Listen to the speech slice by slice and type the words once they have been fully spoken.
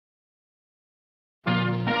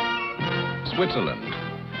Switzerland,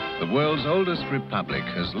 the world's oldest republic,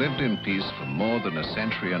 has lived in peace for more than a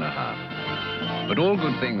century and a half. But all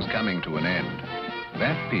good things coming to an end,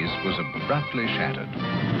 that peace was abruptly shattered.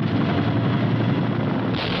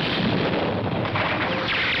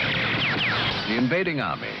 The invading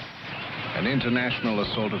army, an international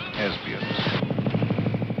assault of thespians,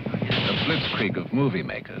 a blitzkrieg of movie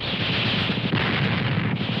makers.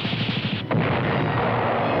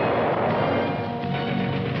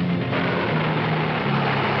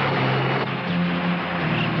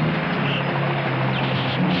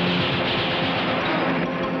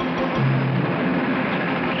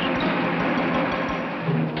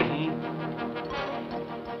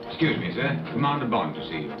 Excuse me, sir. Commander Bond to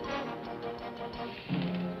see you.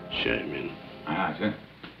 Shame in. Aye, sir.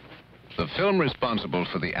 The film responsible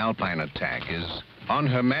for the Alpine attack is On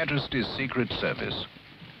Her Majesty's Secret Service.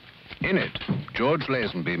 In it, George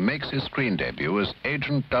Lazenby makes his screen debut as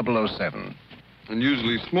Agent 007.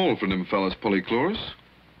 Unusually small for an Nymphalis polychlorus.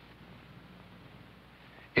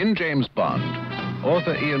 In James Bond,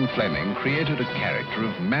 author Ian Fleming created a character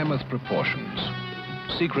of mammoth proportions.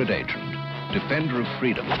 Secret agent, defender of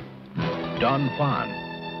freedom, Don Juan,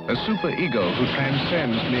 a superego who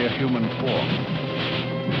transcends mere human form.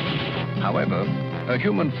 However, a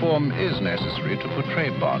human form is necessary to portray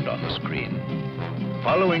Bond on the screen.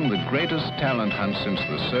 Following the greatest talent hunt since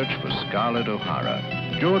the search for Scarlett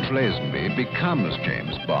O'Hara, George Lazenby becomes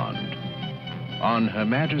James Bond on Her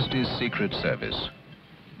Majesty's Secret Service.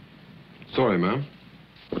 Sorry, ma'am.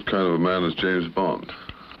 What kind of a man is James Bond?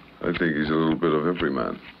 I think he's a little bit of every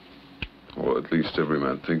man. Or at least every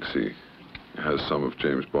man thinks he has some of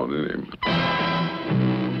James Bond in him.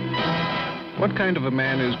 What kind of a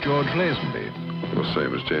man is George Lazenby? The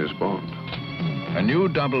same as James Bond. A new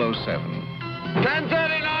 007.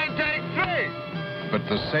 10:39, take 3! But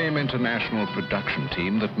the same international production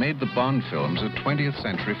team that made the Bond films a 20th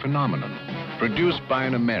century phenomenon. Produced by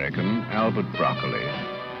an American, Albert Broccoli,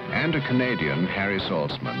 and a Canadian, Harry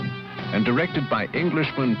Saltzman, and directed by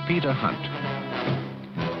Englishman Peter Hunt.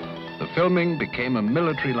 The filming became a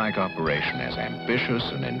military-like operation, as ambitious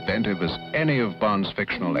and inventive as any of Bond's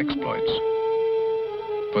fictional exploits.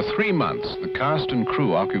 For 3 months, the cast and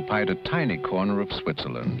crew occupied a tiny corner of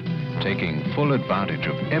Switzerland, taking full advantage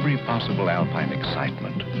of every possible Alpine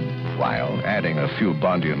excitement, while adding a few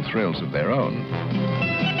Bondian thrills of their own.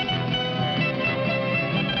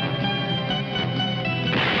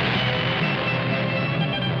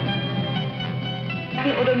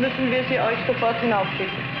 Oder müssen wir sie euch sofort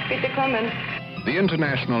hinaufschicken? Bitte kommen. The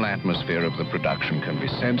international atmosphere of the production can be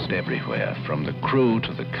sensed everywhere, from the crew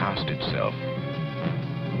to the cast itself.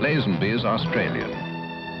 Lazenby is Australian.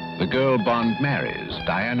 The girl Bond marries,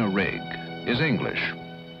 Diana Rigg, is English.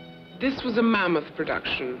 This was a mammoth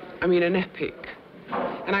production. I mean, an epic.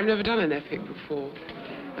 And I've never done an epic before.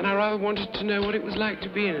 And I rather wanted to know what it was like to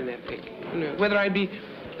be in an epic. You know, whether I'd be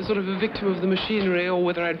a sort of a victim of the machinery or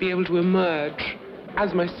whether I'd be able to emerge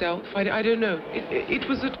as myself. I don't know. It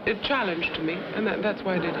was a challenge to me, and that's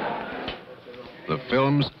why I did it. The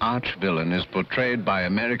film's arch-villain is portrayed by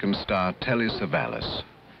American star Telly Savalas,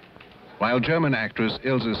 while German actress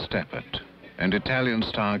Ilse Steppert and Italian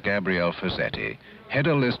star Gabriele Fazzetti head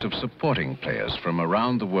a list of supporting players from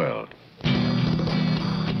around the world.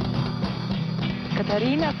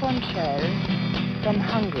 Katharina von Schell from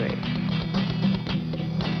Hungary.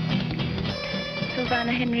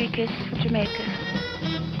 Silvana Henriquez from Jamaica.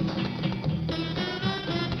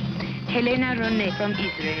 Helena Ronne from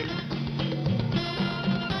Israel.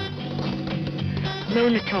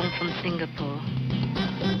 Mona Tong from Singapore.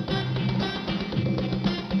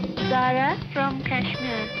 Zara from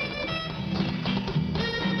Kashmir.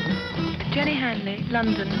 Jenny Hanley,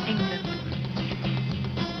 London, England.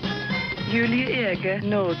 Julia Eger,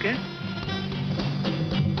 Norge.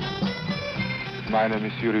 My name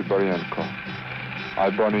is Yuri Boryenko. I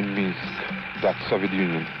was born in Minsk, that's Soviet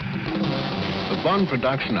Union. The Bond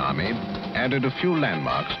production army added a few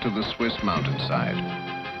landmarks to the Swiss mountainside.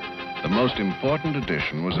 The most important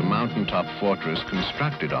addition was a mountaintop fortress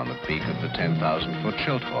constructed on the peak of the 10,000-foot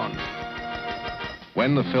Schildhorn.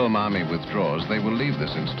 When the film army withdraws, they will leave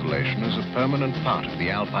this installation as a permanent part of the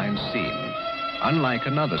Alpine scene, unlike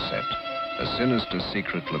another set, a sinister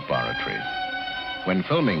secret laboratory. When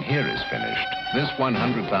filming here is finished, this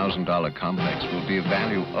 $100,000 complex will be of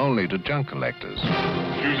value only to junk collectors.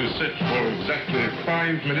 Fuse is set for exactly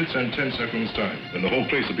 5 minutes and 10 seconds time, and the whole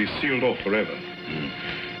place will be sealed off forever.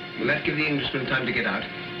 Will that give the Englishman time to get out?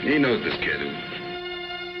 He knows this kid.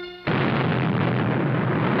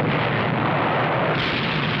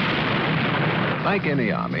 Like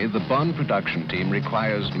any army, the Bond production team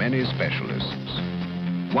requires many specialists.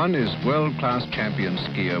 One is world-class champion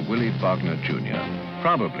skier Willy Bogner Jr.,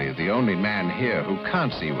 probably the only man here who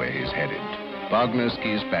can't see where he's headed. Bogner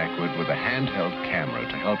skis backward with a handheld camera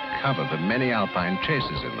to help cover the many alpine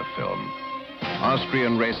chases in the film.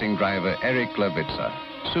 Austrian racing driver Erich Glavitzer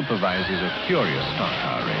supervises a furious stock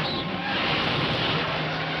car race.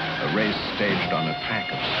 A race staged on a track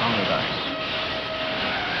of solid ice.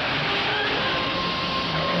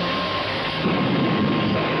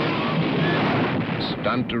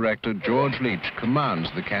 Stunt director George Leach commands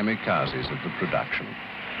the kamikazes of the production.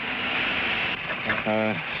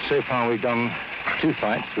 So far we've done 2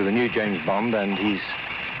 fights with the new James Bond, and he's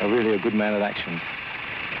really a good man of action.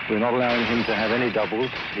 We're not allowing him to have any doubles.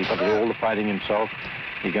 He's got to do all the fighting himself.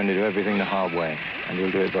 He's going to do everything the hard way, and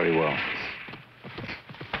he'll do it very well.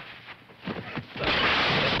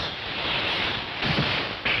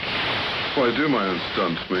 Well, I do my own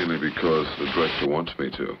stunts mainly because the director wants me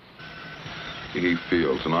to. He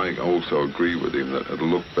feels, and I also agree with him, that it'll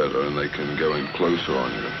look better and they can go in closer on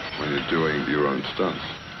you when you're doing your own stunts.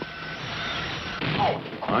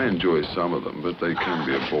 I enjoy some of them, but they can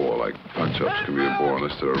be a bore. Like punch-ups can be a bore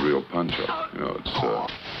unless they're a real punch-up. You know, it's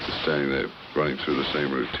just standing there running through the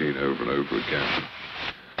same routine over and over again.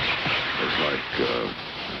 It's like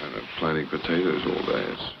planting potatoes all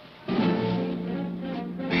day.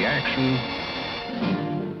 The action,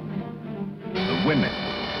 the women,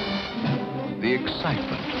 the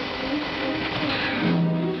excitement.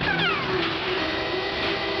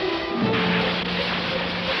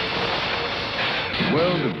 The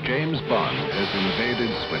world of James Bond has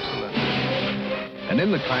invaded Switzerland. And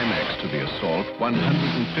in the climax to the assault,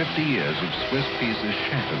 150 years of Swiss peace is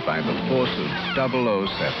shattered by the force of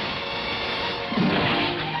 007.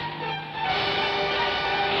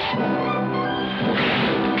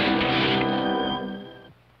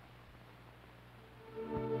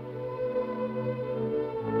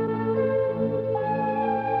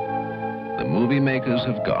 The movie makers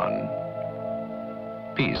have gone.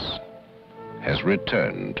 Peace has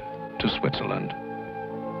returned to Switzerland.